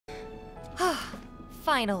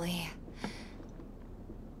Finally.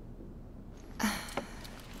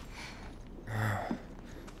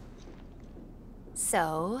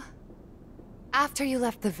 So, after you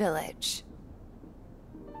left the village...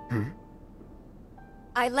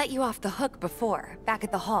 I let you off the hook before, back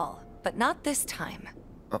at the hall, but not this time.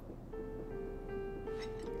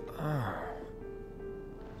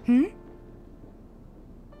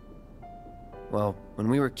 Well, when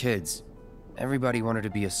we were kids, everybody wanted to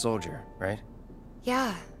be a soldier, right?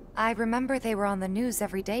 Yeah, I remember they were on the news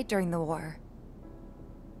every day during the war.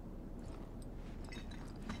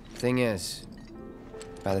 Thing is,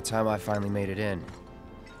 by the time I finally made it in,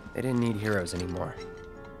 they didn't need heroes anymore.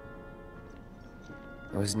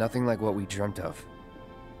 It was nothing like what we dreamt of.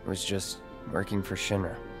 It was just working for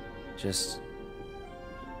Shinra. Just...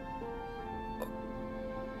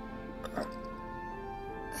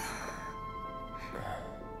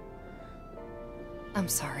 I'm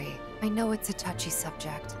sorry. I know it's a touchy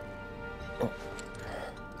subject.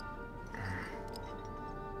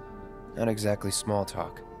 Not exactly small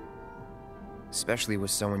talk. Especially with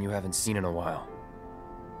someone you haven't seen in a while.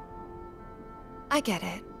 I get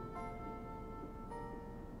it.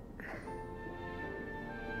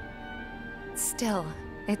 Still,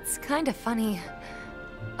 it's kind of funny.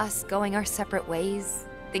 Us going our separate ways,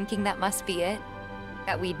 thinking that must be it.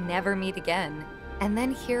 That we'd never meet again. And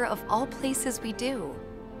then here, of all places, we do.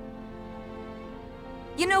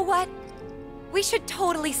 You know what? We should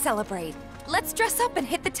totally celebrate. Let's dress up and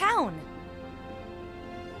hit the town.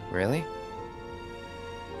 Really?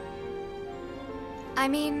 I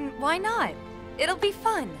mean, why not? It'll be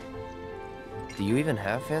fun. Do you even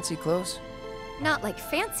have fancy clothes? Not like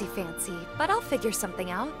fancy, but I'll figure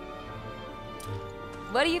something out.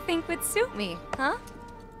 What do you think would suit me, huh?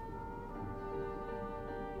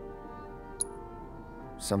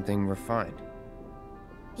 Something refined.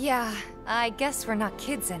 Yeah, I guess we're not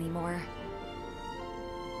kids anymore.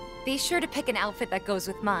 Be sure to pick an outfit that goes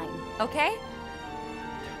with mine, okay?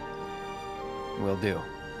 Will do.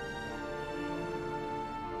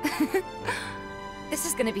 This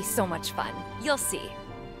is gonna be so much fun. You'll see.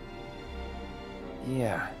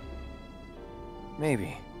 Yeah.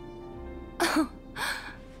 Maybe.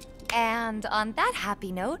 And on that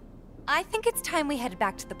happy note, I think it's time we headed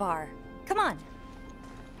back to the bar. Come on.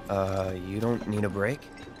 You don't need a break?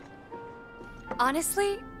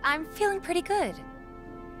 Honestly, I'm feeling pretty good.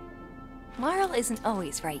 Marl isn't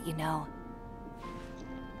always right, you know.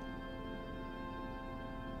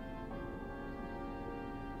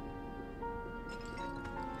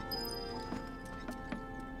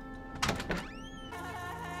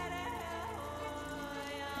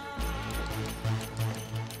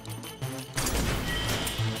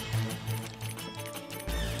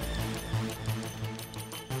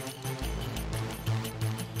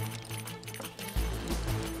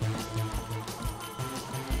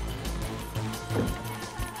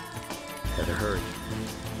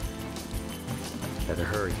 Better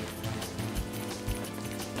hurry.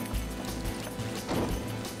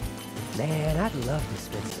 Man, I'd love to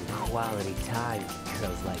spend some quality time with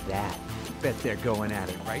girls like that. Bet they're going at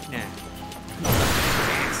it right now.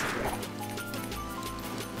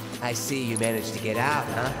 I see you managed to get out,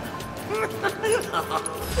 huh?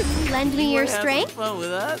 Lend me your strength? Fun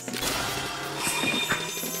with us?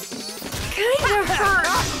 Kinda hurt.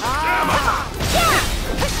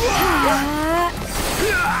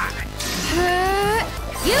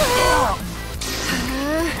 You!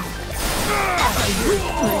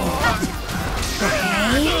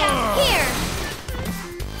 Here!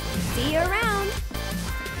 See you around.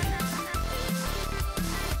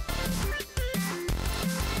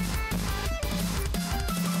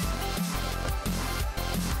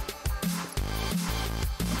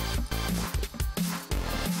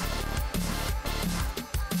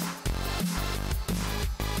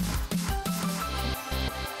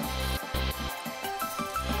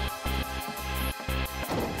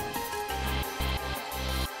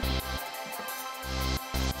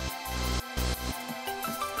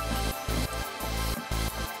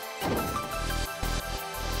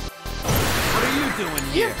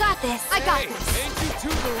 You've got this. I got this. Ain't you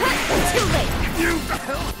too Too late.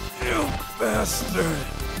 You bastard!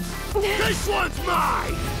 This one's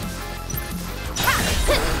mine!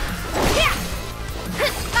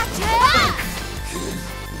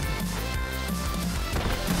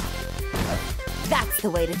 That's the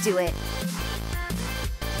way to do it.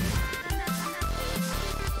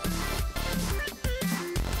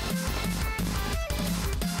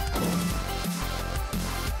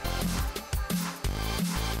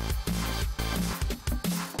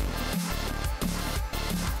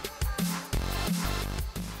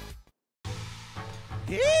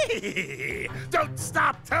 Don't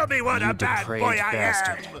stop! Tell me what a bad depraved boy I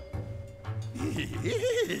bastard.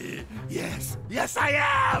 am! Yes, I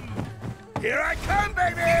am! Here I come,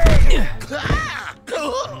 baby!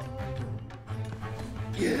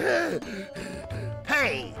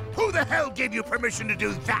 Hey, who the hell gave you permission to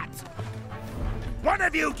do that? One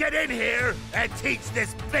of you get in here and teach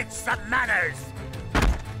this bitch some manners!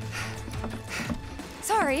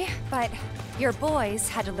 Sorry, but your boys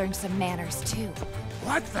had to learn some manners too.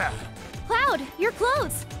 What the? Cloud, your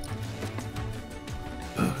clothes.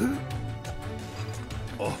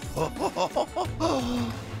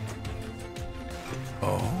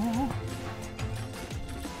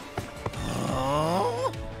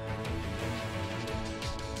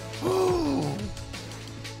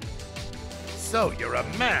 So you're a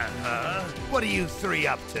man, huh? What are you three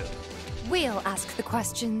up to? We'll ask the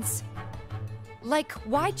questions. Like,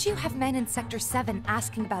 why'd you have men in Sector 7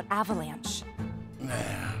 asking about Avalanche?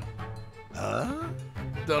 Huh?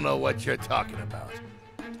 Don't know what you're talking about.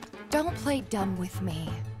 Don't play dumb with me.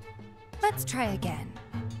 Let's try again.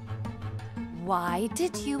 Why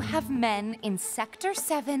did you have men in Sector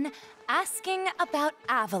 7 asking about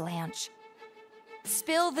Avalanche?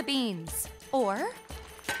 Spill the beans, or...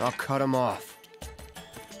 I'll cut him off.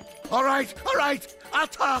 All right, I'll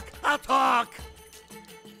talk.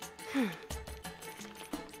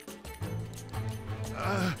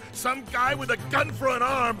 Some guy with a gun for an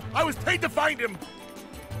arm. I was paid to find him.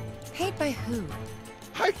 Paid by who?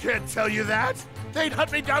 I can't tell you that. They'd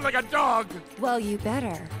hunt me down like a dog. Well, you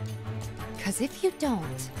better. 'Cause if you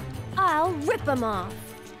don't... I'll rip them off.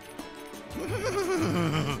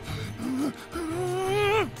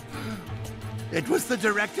 It was the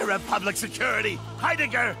director of public security,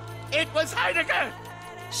 Heidegger. It was Heidegger.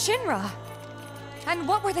 Shinra! And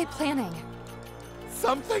what were they planning?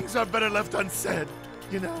 Some things are better left unsaid,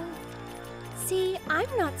 you know? See, I'm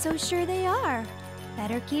not so sure they are.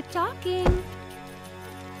 Better keep talking.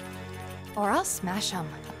 Or I'll smash them.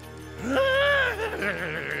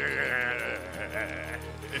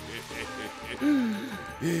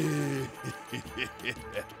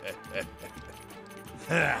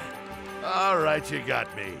 All right, you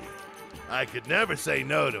got me. I could never say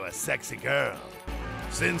no to a sexy girl.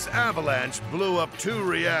 Since Avalanche blew up 2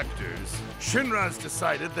 reactors, Shinra's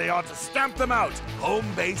decided they ought to stamp them out, home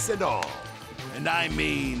base and all. And I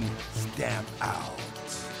mean stamp out.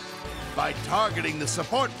 By targeting the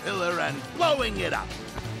support pillar and blowing it up.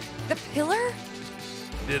 The pillar?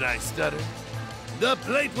 Did I stutter? The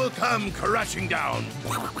plate will come crashing down.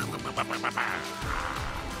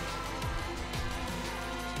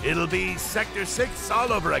 It'll be Sector 6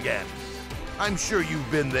 all over again. I'm sure you've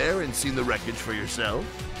been there and seen the wreckage for yourself.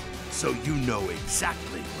 So you know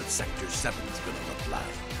exactly what Sector 7's gonna look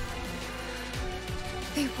like.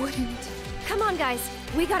 They wouldn't. Come on, guys.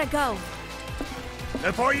 We gotta go.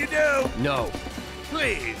 Before you do, No.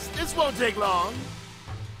 please, this won't take long.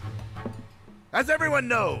 As everyone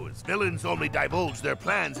knows, villains only divulge their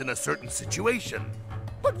plans in a certain situation.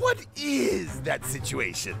 But what is that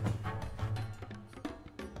situation?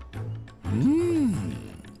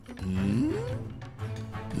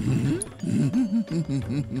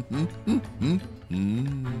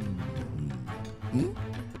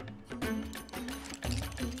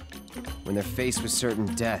 When they're faced with certain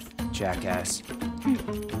death, jackass.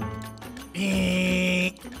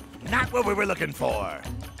 Not what we were looking for.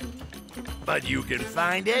 But you can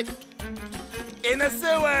find it in the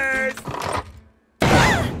sewers.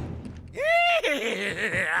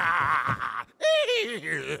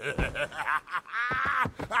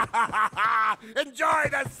 Enjoy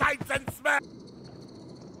the sights and smells.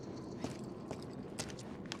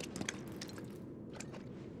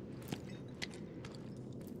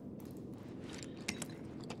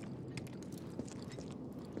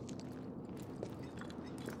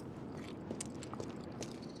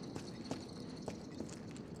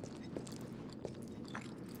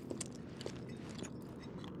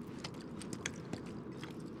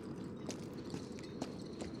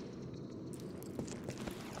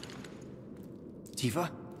 Tifa?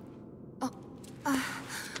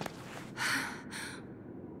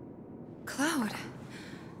 Cloud.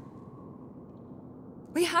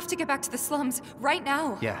 We have to get back to the slums, right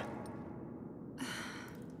now. Yeah.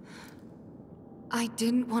 I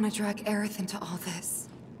didn't want to drag Aerith into all this.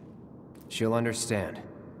 She'll understand.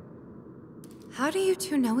 How do you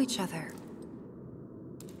two know each other?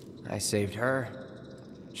 I saved her.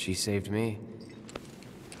 She saved me.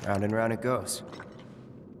 Round and round it goes.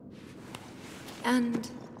 And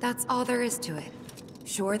that's all there is to it.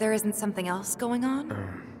 Sure there isn't something else going on?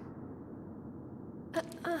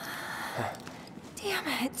 Damn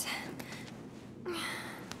it.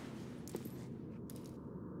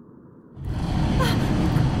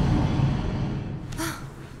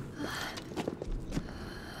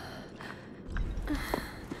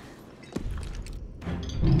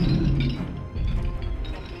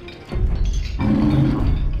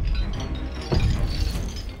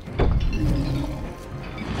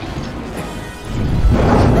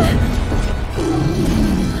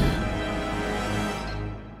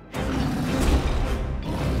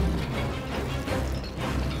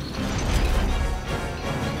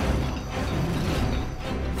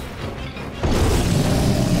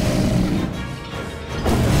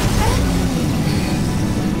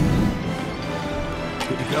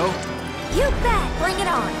 You bet! Bring it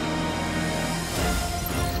on!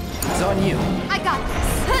 It's on you. I got this!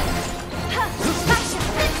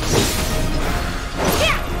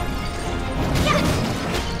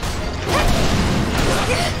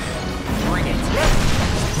 Bring it.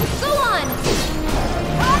 Go on!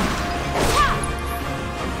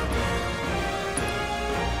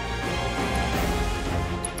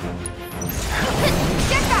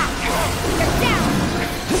 Get back! You're down!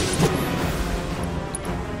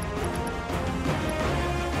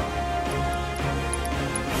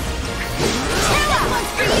 That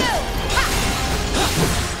one's for you!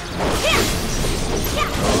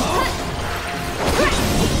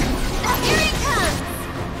 Here it comes!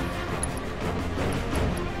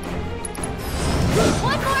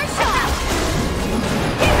 One more shot!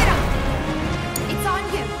 Give it up! It's on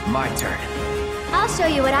you! My turn. I'll show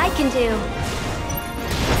you what I can do.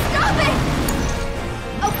 Stop it!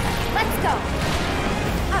 Okay, let's go.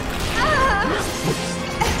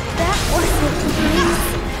 That wasn't nice.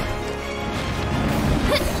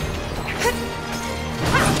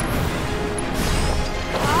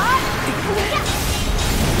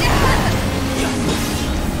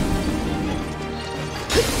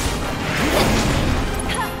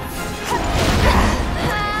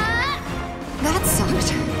 That sucked.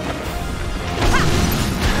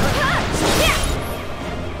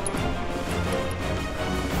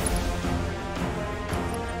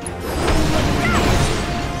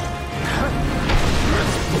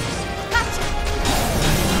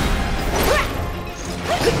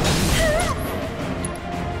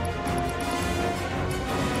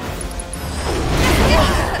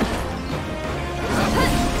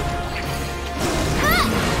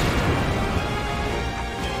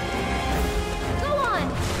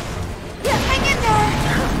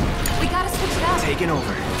 Taking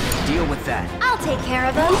over. Deal with that. I'll take care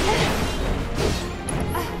of them.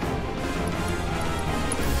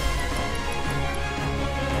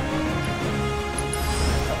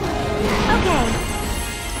 Okay.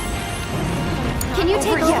 Can you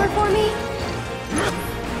take over for me?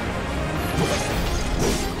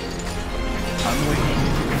 I'm waiting.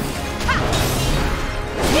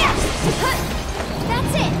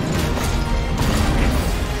 That's it.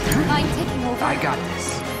 I'm taking over. I got this.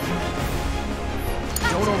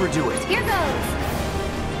 Don't overdo it. Here goes.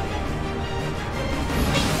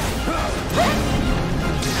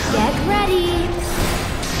 Get ready.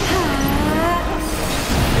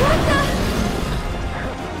 What the?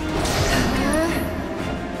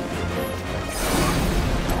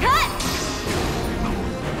 Cut!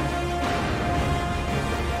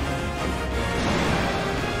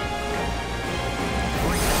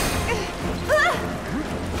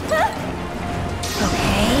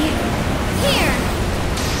 Okay. Here.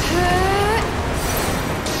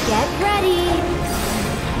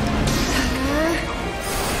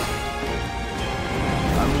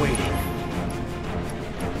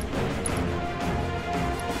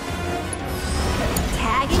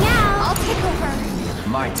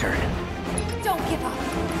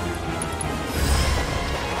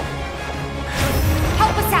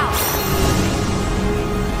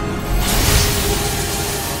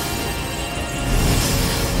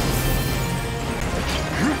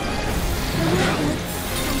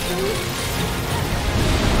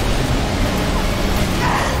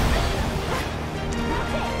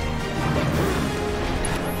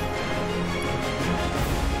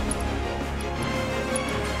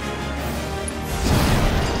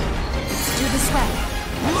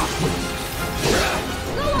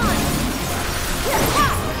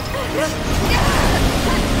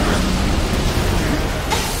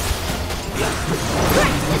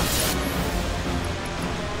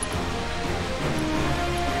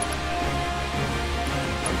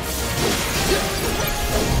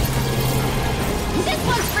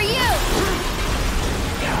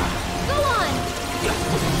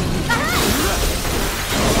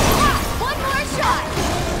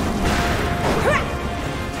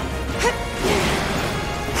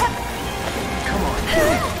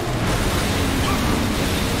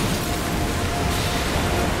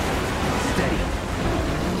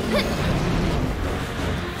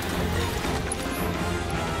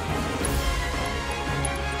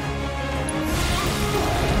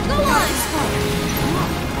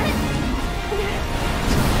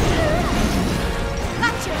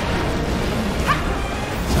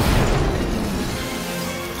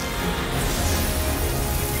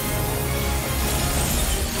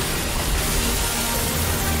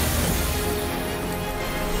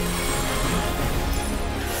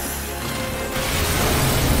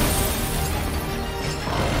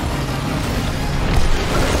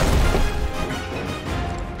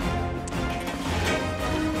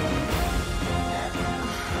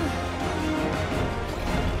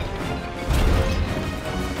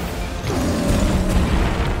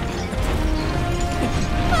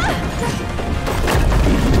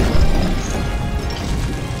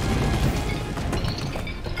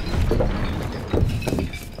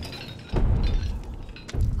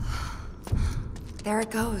 There it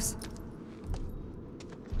goes.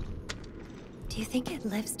 Do you think it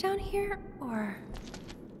lives down here, or...?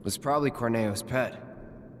 Was probably Corneo's pet.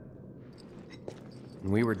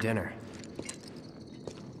 And we were dinner.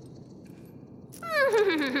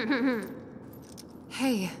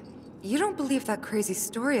 Hey, you don't believe that crazy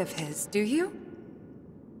story of his, do you?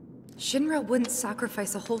 Shinra wouldn't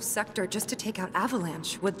sacrifice a whole sector just to take out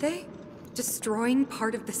Avalanche, would they? Destroying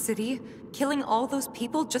part of the city, killing all those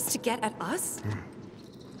people just to get at us?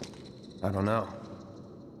 I don't know.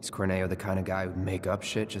 Is Corneo the kind of guy who'd make up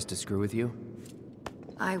shit just to screw with you?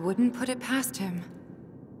 I wouldn't put it past him.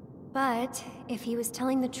 But if he was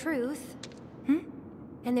telling the truth,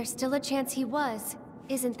 and there's still a chance he was,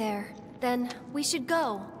 isn't there? Then we should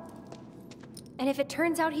go. And if it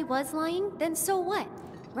turns out he was lying, then so what?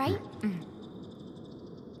 Right?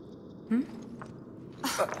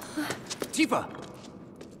 Tifa!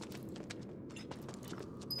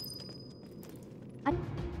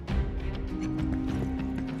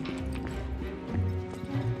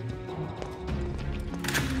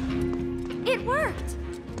 It worked!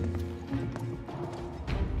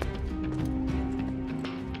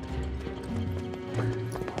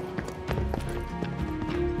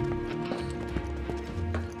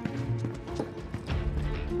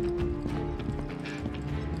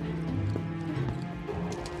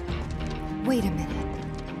 Wait a minute.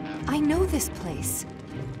 I know this place.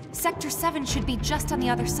 Sector 7 should be just on the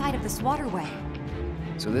other side of this waterway.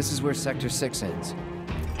 So this is where Sector 6 ends.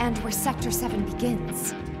 And where Sector 7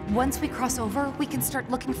 begins. Once we cross over, we can start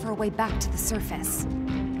looking for a way back to the surface.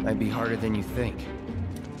 Might be harder than you think.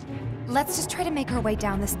 Let's just try to make our way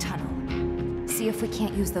down this tunnel. See if we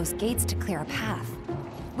can't use those gates to clear a path.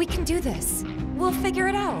 We can do this. We'll figure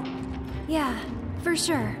it out. Yeah, for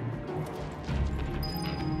sure.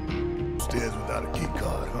 Stairs without a key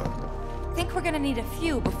card, huh? Think we're gonna need a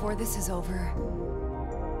few before this is over.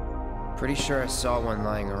 Pretty sure I saw one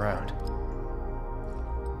lying around.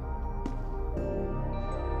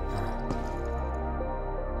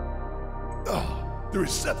 Ah, the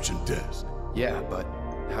reception desk. Yeah, but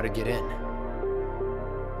how to get in?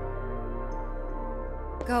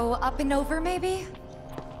 Go up and over, maybe?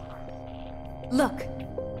 Look.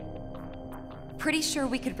 Pretty sure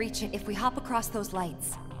we could reach it if we hop across those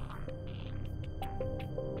lights.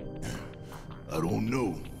 I don't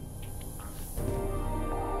know.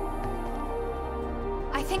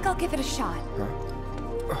 I think I'll give it a shot.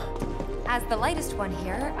 As the lightest one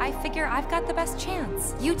here, I figure I've got the best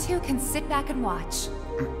chance. You two can sit back and watch.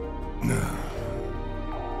 Nah.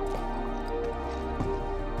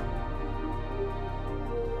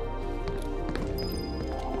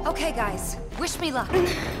 Okay, guys. Wish me luck.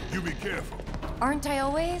 You be careful. Aren't I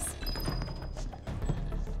always?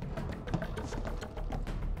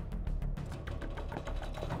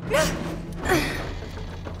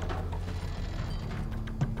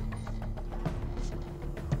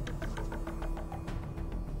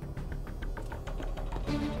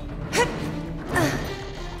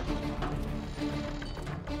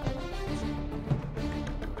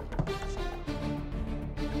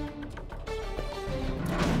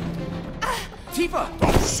 Tifa!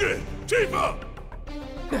 Oh shit! Tifa!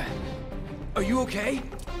 Are you okay?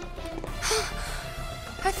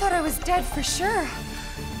 I thought I was dead for sure.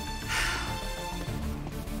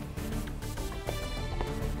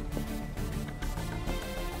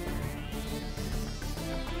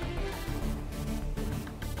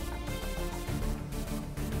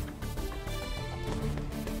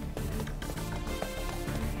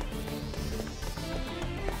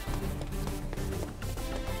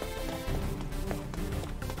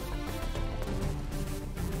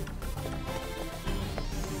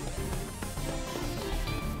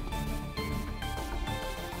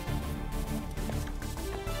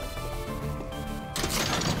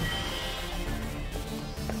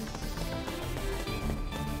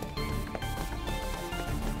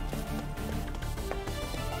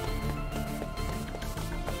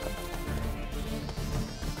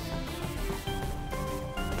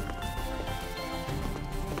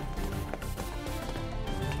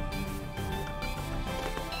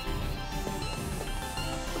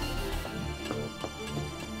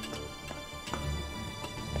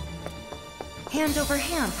 Hand over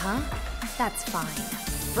hand, huh? That's fine.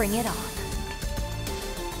 Bring it on.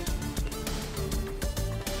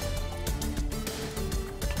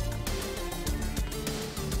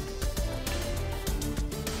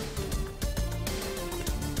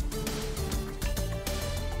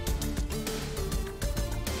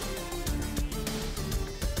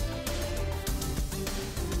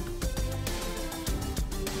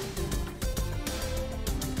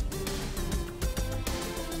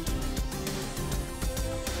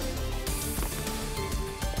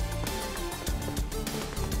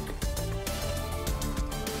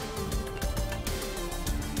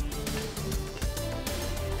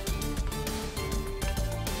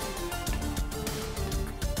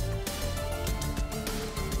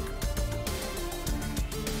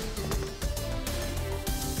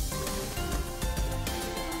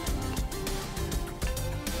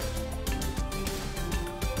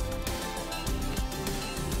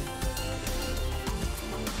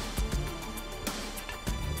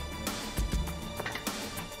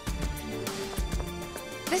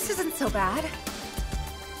 This isn't so bad.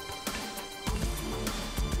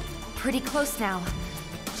 Pretty close now.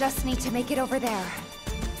 Just need to make it over there.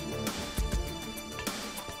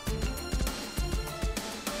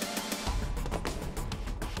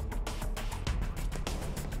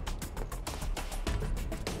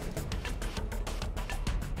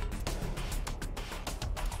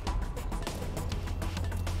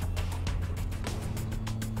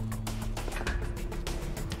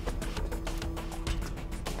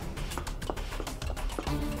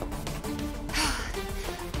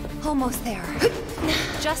 Almost there.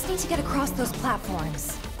 Just need to get across those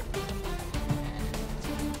platforms.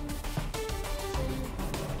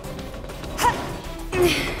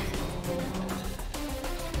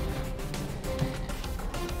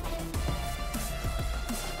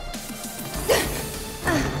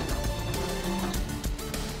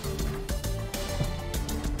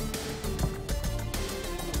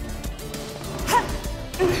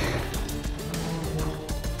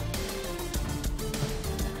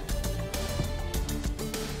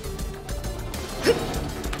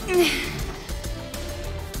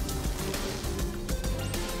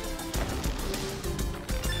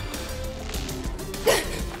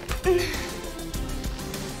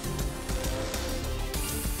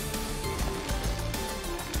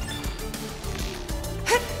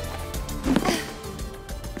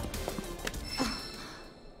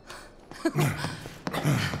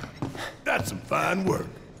 That's some fine work.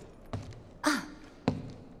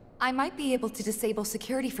 I might be able to disable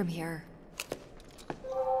security from here.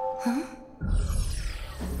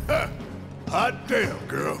 Hot damn,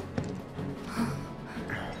 girl.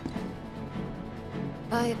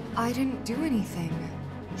 But I didn't do anything.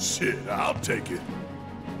 Shit, I'll take it.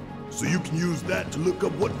 So you can use that to look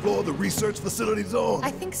up what floor the research facility's on?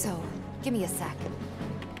 I think so. Give me a sec.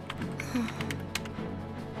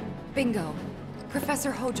 Bingo.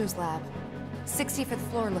 Professor Hojo's lab. 65th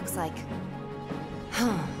floor looks like.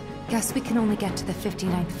 Huh. Guess we can only get to the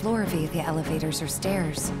 59th floor via the elevators or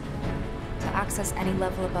stairs. To access any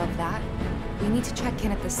level above that, we need to check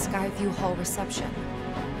in at the Skyview Hall reception.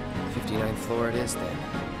 59th floor it is then.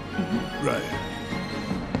 Right.